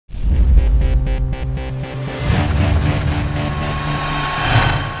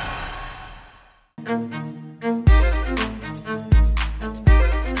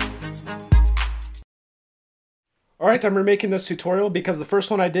Alright, I'm remaking this tutorial because the first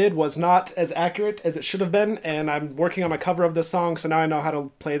one I did was not as accurate as it should have been, and I'm working on my cover of this song, so now I know how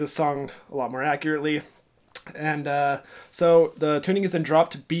to play this song a lot more accurately. And so the tuning is in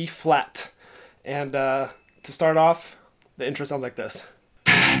dropped B flat. And to start off, the intro sounds like this.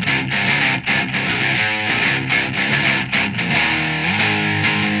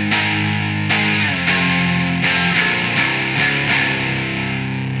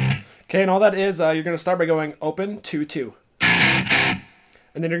 Okay, and all that is, you're going to start by going open, 2, 2. And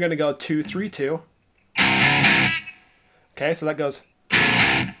then you're going to go 2, 3, 2. Okay, so that goes.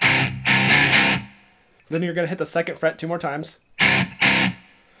 Then you're going to hit the 2nd fret 2 more times. Okay,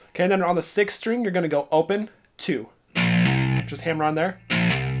 and then on the 6th string, you're going to go open, 2. Just hammer on there.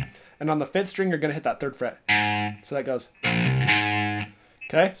 And on the 5th string, you're going to hit that 3rd fret. So that goes.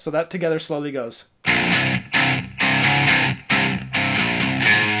 Okay, so that together slowly goes.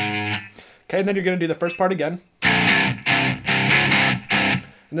 Okay, and then you're going to do the first part again. And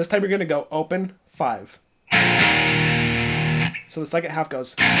this time you're going to go open, 5. So the second half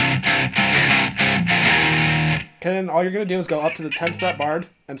goes. Okay, then all you're going to do is go up to the 10th fret barred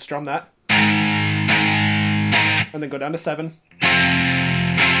and strum that. And then go down to 7.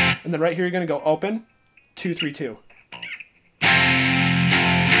 And then right here you're going to go open, 2, 3, 2.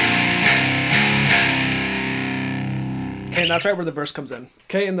 Okay, and that's right where the verse comes in.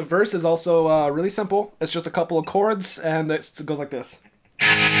 Okay, and the verse is also really simple. It's just a couple of chords, and it goes like this.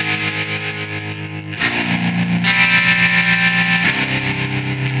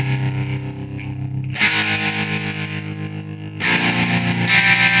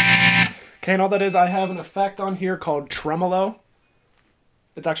 Okay, and all that is, I have an effect on here called tremolo.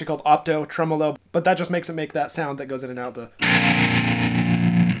 It's actually called opto tremolo, but that just makes it make that sound that goes in and out.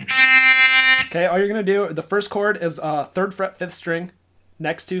 Okay, all you're going to do, the first chord is 3rd fret, 5th string,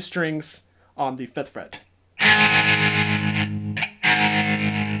 next 2 strings on the 5th fret.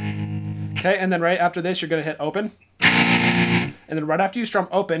 Okay, and then right after this, you're going to hit open. And then right after you strum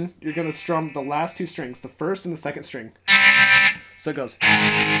open, you're going to strum the last 2 strings, the 1st and the 2nd string. So it goes.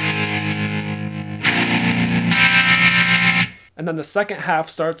 And then the second half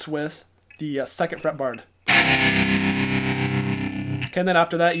starts with the 2nd fret barred. Okay, and then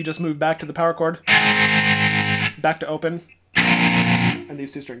after that, you just move back to the power chord, back to open, and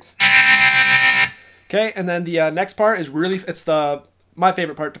these 2 strings. Okay, and then the next part is really, it's my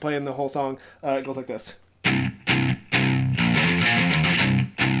favorite part to play in the whole song. It goes like this.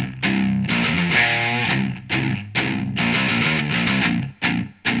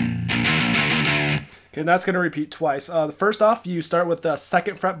 Okay, and that's going to repeat twice. First off, you start with the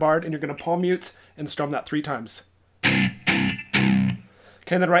 2nd fret barred, and you're going to palm mute and strum that 3 times.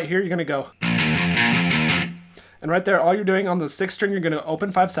 Okay, and then right here, you're going to go. And right there, all you're doing on the 6th string, you're going to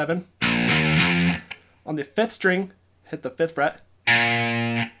open 5, 7. On the 5th string, hit the 5th fret.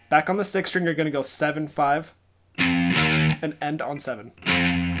 Back on the 6th string, you're going to go 7, 5. And end on 7.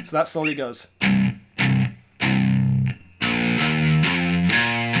 So that slowly goes.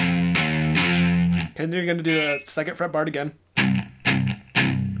 Okay, and then you're going to do a 2nd fret barred again.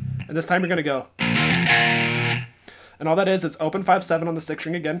 And this time you're going to go. And all that is open 5, 7 on the 6th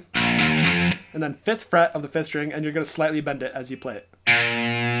string again. And then 5th fret of the 5th string, and you're going to slightly bend it as you play it.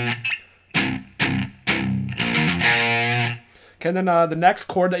 Okay, and then the next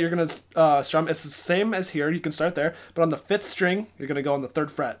chord that you're going to strum is the same as here. You can start there. But on the 5th string, you're going to go on the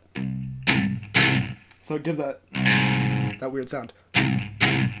 3rd fret. So it gives that weird sound.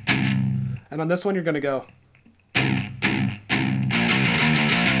 And on this one, you're going to go. And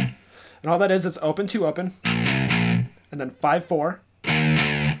all that is open, 2, open. And then 5, 4.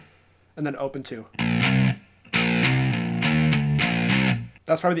 And then open 2.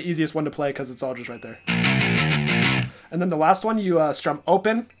 That's probably the easiest one to play because it's all just right there. And then the last one, you strum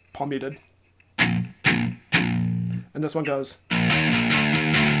open, palm muted. And this one goes.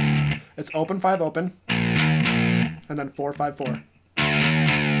 It's open, 5, open. And then 4, 5, 4. Okay,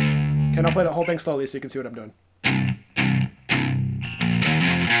 and I'll play the whole thing slowly so you can see what I'm doing.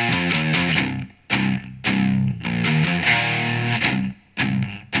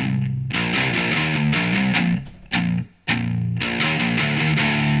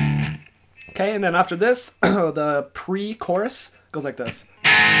 Okay, and then after this, the pre-chorus goes like this.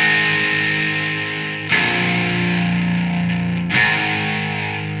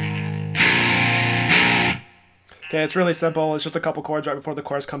 Okay, it's really simple. It's just a couple chords right before the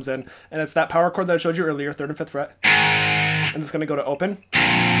chorus comes in. And it's that power chord that I showed you earlier, 3rd and 5th fret. And it's going to go to open,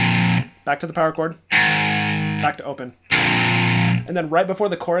 back to the power chord, back to open. And then right before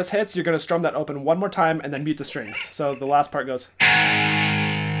the chorus hits, you're going to strum that open one more time and then mute the strings. So the last part goes.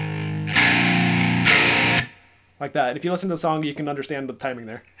 like that. And if you listen to the song, you can understand the timing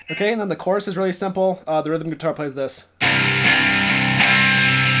there. Okay, and then the chorus is really simple. The rhythm guitar plays this.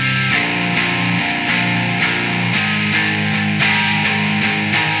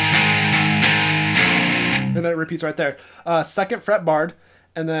 And then it repeats right there. Second fret barred,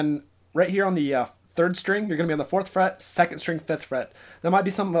 and then right here on the third string, you're going to be on the fourth fret, second string, fifth fret. That might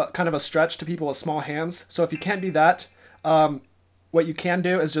be some kind of a stretch to people with small hands. So if you can't do that, what you can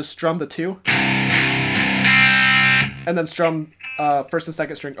do is just strum the 2, and then strum first and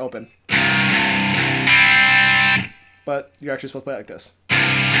second string open. But you're actually supposed to play it like this.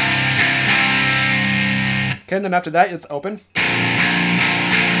 Okay, and then after that, it's open.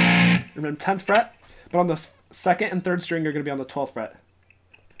 You're in 10th fret, but on the second and third string, you're going to be on the 12th fret.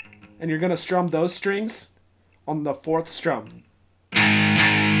 And you're going to strum those strings on the 4th strum.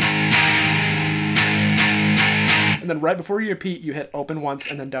 And then right before you repeat, you hit open once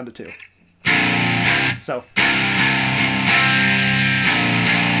and then down to 2. So.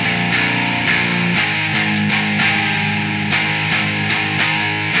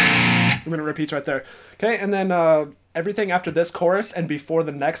 And then it repeats right there. Okay, and then everything after this chorus and before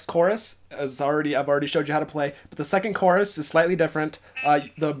the next chorus I've already showed you how to play, but the second chorus is slightly different.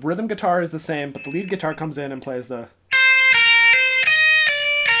 The rhythm guitar is the same, but the lead guitar comes in and plays the.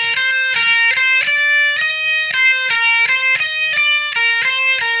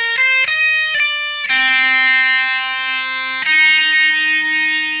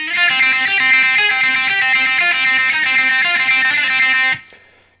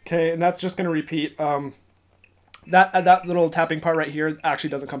 Okay, and that's just going to repeat. That little tapping part right here actually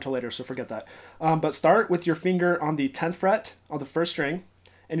doesn't come till later, so forget that. But start with your finger on the 10th fret on the first string,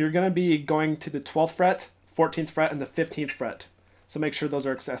 and you're going to be going to the 12th fret, 14th fret, and the 15th fret. So make sure those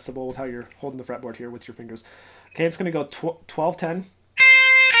are accessible with how you're holding the fretboard here with your fingers. Okay, it's going to go 12, 10,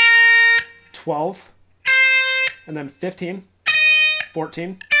 12, and then 15,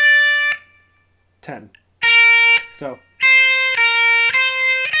 14, 10. So.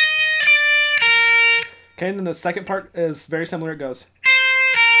 Okay, and then the second part is very similar. It goes.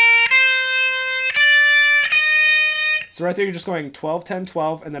 So right there, you're just going 12, 10,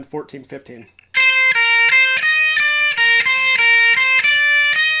 12, and then 14, 15.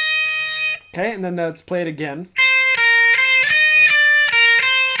 Okay, and then let's play it again.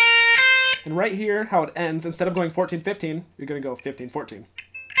 And right here, how it ends, instead of going 14, 15, you're going to go 15, 14.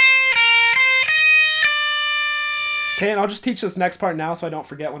 Okay, and I'll just teach this next part now so I don't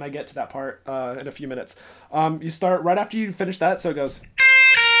forget when I get to that part in a few minutes. You start right after you finish that, so it goes.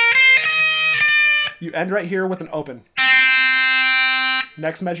 You end right here with an open.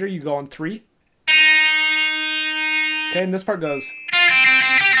 Next measure, you go on 3. Okay, and this part goes.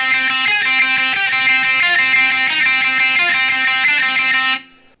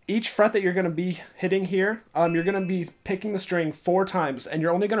 Each fret that you're going to be hitting here, you're going to be picking the string 4 times, and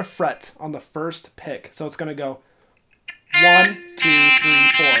you're only going to fret on the first pick. So it's going to go 1, 2,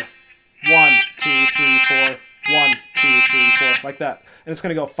 3, 4. 1, 2, 3, 4. 1, 2, 3, 4. Like that. And it's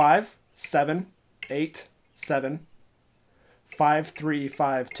going to go 5, 7, 8, 7, 5, 3,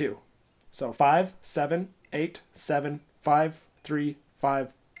 5, 2. So 5, 7, 8, 7, 5, 3,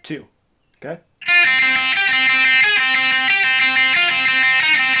 5, 2. Okay?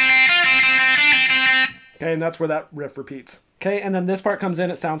 Okay, and that's where that riff repeats. Okay, and then this part comes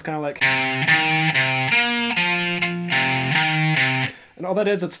in, it sounds kind of like. And all that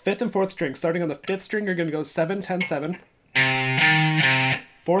is, it's 5th and 4th string. Starting on the 5th string, you're going to go 7, 10, 7.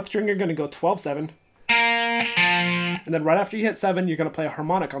 4th string, you're going to go 12, 7. And then right after you hit 7, you're going to play a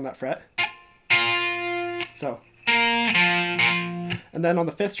harmonic on that fret. So. And then on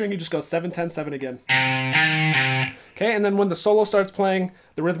the 5th string, you just go 7, 10, 7 again. Okay, and then when the solo starts playing,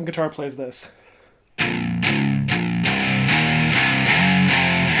 the rhythm guitar plays this.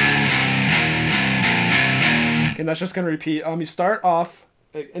 And that's just going to repeat. You start off,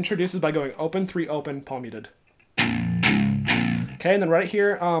 it introduces by going open, 3, open, palm muted. Okay, and then right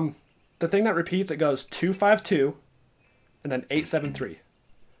here, the thing that repeats, it goes 2, 5, 2, and then 8, 7, 3.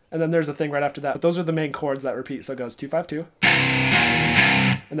 And then there's a thing right after that. But those are the main chords that repeat. So it goes 2, 5, 2,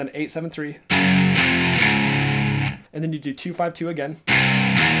 and then 8, 7, 3. And then you do 2, 5, 2 again.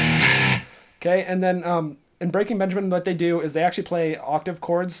 Okay, and then in Breaking Benjamin, what they do is they actually play octave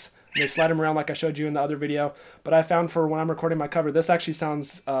chords. They slide them around like I showed you in the other video. But I found for when I'm recording my cover, this actually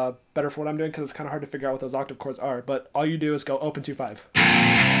sounds better for what I'm doing because it's kind of hard to figure out what those octave chords are. But all you do is go open 2, 5.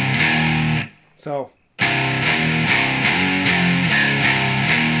 So.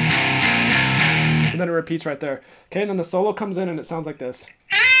 And then it repeats right there. Okay, and then the solo comes in and it sounds like this.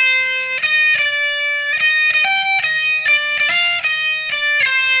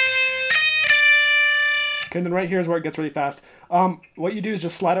 Okay, and then right here is where it gets really fast. What you do is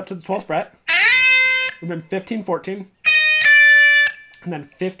just slide up to the 12th fret, and then 15, 14, and then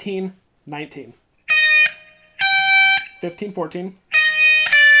 15, 19, 15, 14,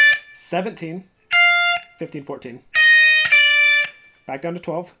 17, 15, 14, back down to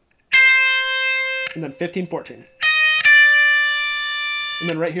 12, and then 15, 14. And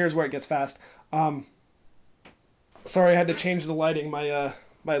then right here is where it gets fast. Sorry, I had to change the lighting. My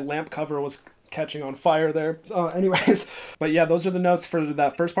lamp cover was catching on fire there. Anyways, but yeah, those are the notes for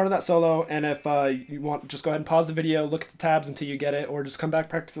that first part of that solo. And if you want, just go ahead and pause the video, look at the tabs until you get it, or just come back,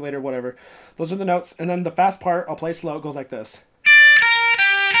 practice it later, whatever. Those are the notes. And then the fast part, I'll play slow. It goes like this.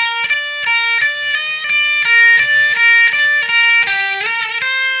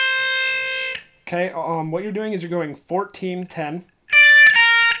 Okay, what you're doing is you're going 14, 10,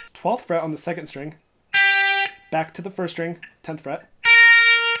 12th fret on the second string, back to the first string, 10th fret,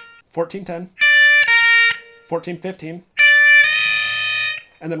 14, 10, 14, 15,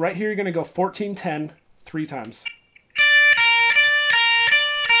 and then right here you're going to go 14, 10 3 times.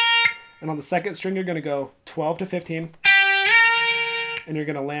 And on the second string you're going to go 12 to 15, and you're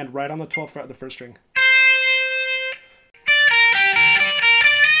going to land right on the 12th fret of the first string.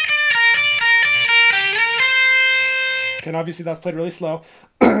 Okay, and obviously that's played really slow.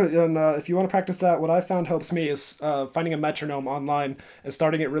 And if you want to practice that, what I found helps me is finding a metronome online and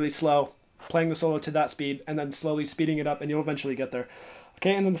starting it really slow, playing the solo to that speed, and then slowly speeding it up, and you'll eventually get there.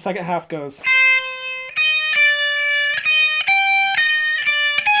 Okay, and then the second half goes.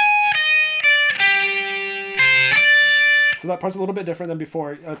 So that part's a little bit different than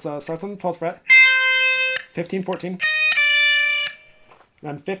before. It starts on the 12th fret, 15, 14,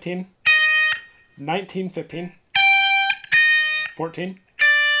 then 15, 19, 15, 14,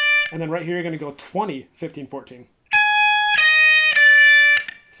 and then right here you're going to go 20, 15, 14.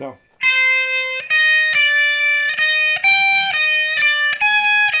 So.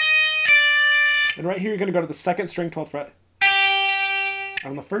 And right here you're going to go to the second string, 12th fret.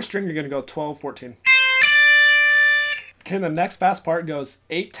 On the first string you're going to go 12, 14. Okay, and the next fast part goes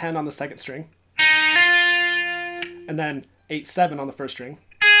 8, 10 on the second string. And then 8, 7 on the first string.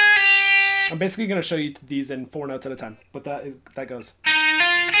 I'm basically going to show you these in 4 notes at a time, but that goes.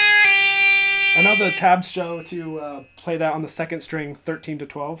 I know the tabs show to play that on the second string, 13 to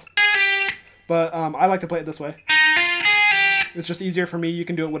 12, but I like to play it this way. It's just easier for me. You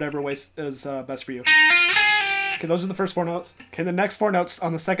can do it whatever way is best for you. Okay, those are the first 4 notes. Okay, the next 4 notes,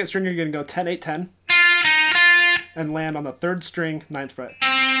 on the second string you're going to go 10, 8, 10, and land on the third string, 9th fret.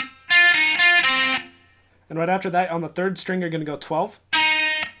 And right after that, on the third string you're going to go 12,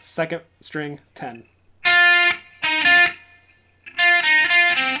 second string, 10.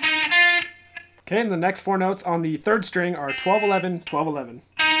 Okay, and the next 4 notes on the third string are 12, 11, 12, 11.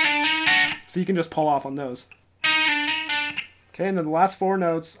 So you can just pull off on those. Okay, and then the last 4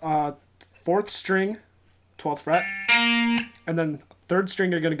 notes, 4th string, 12th fret, and then third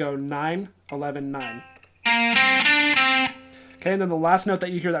string you're going to go 9, 11, 9. Okay, and then the last note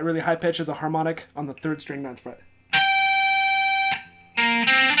that you hear that really high pitch is a harmonic on the third string, 9th fret.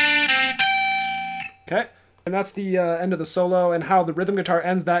 Okay, and that's the end of the solo, and how the rhythm guitar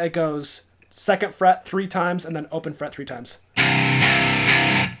ends that, it goes 2nd fret 3 times and then open fret 3 times. Okay,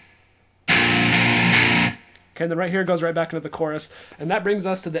 and then right here it goes right back into the chorus, and that brings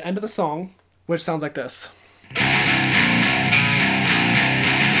us to the end of the song, which sounds like this.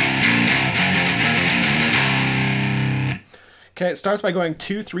 Okay, it starts by going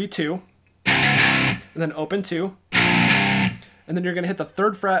 2, 3, 2, and then open 2, and then you're going to hit the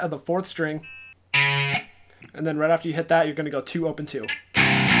 3rd fret of the 4th string, and then right after you hit that, you're going to go 2, open 2.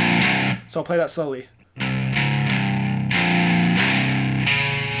 So I'll play that slowly.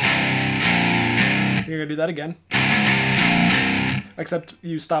 You're going to do that again, except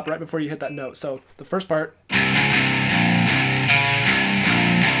you stop right before you hit that note. So the first part.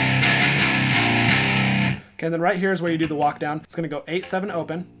 Okay, and then right here is where you do the walk down. It's going to go 8, 7,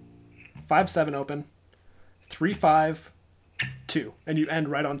 open, 5, 7, open, 3, 5, 2, and you end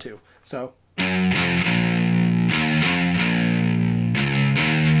right on 2. So.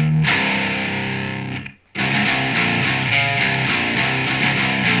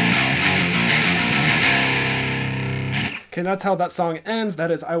 Okay, that's how that song ends.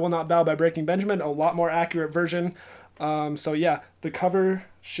 That is I Will Not Bow by Breaking Benjamin, a lot more accurate version. So yeah, the cover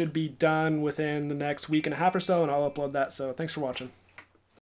should be done within the next week and a half or so, and I'll upload that. So thanks for watching.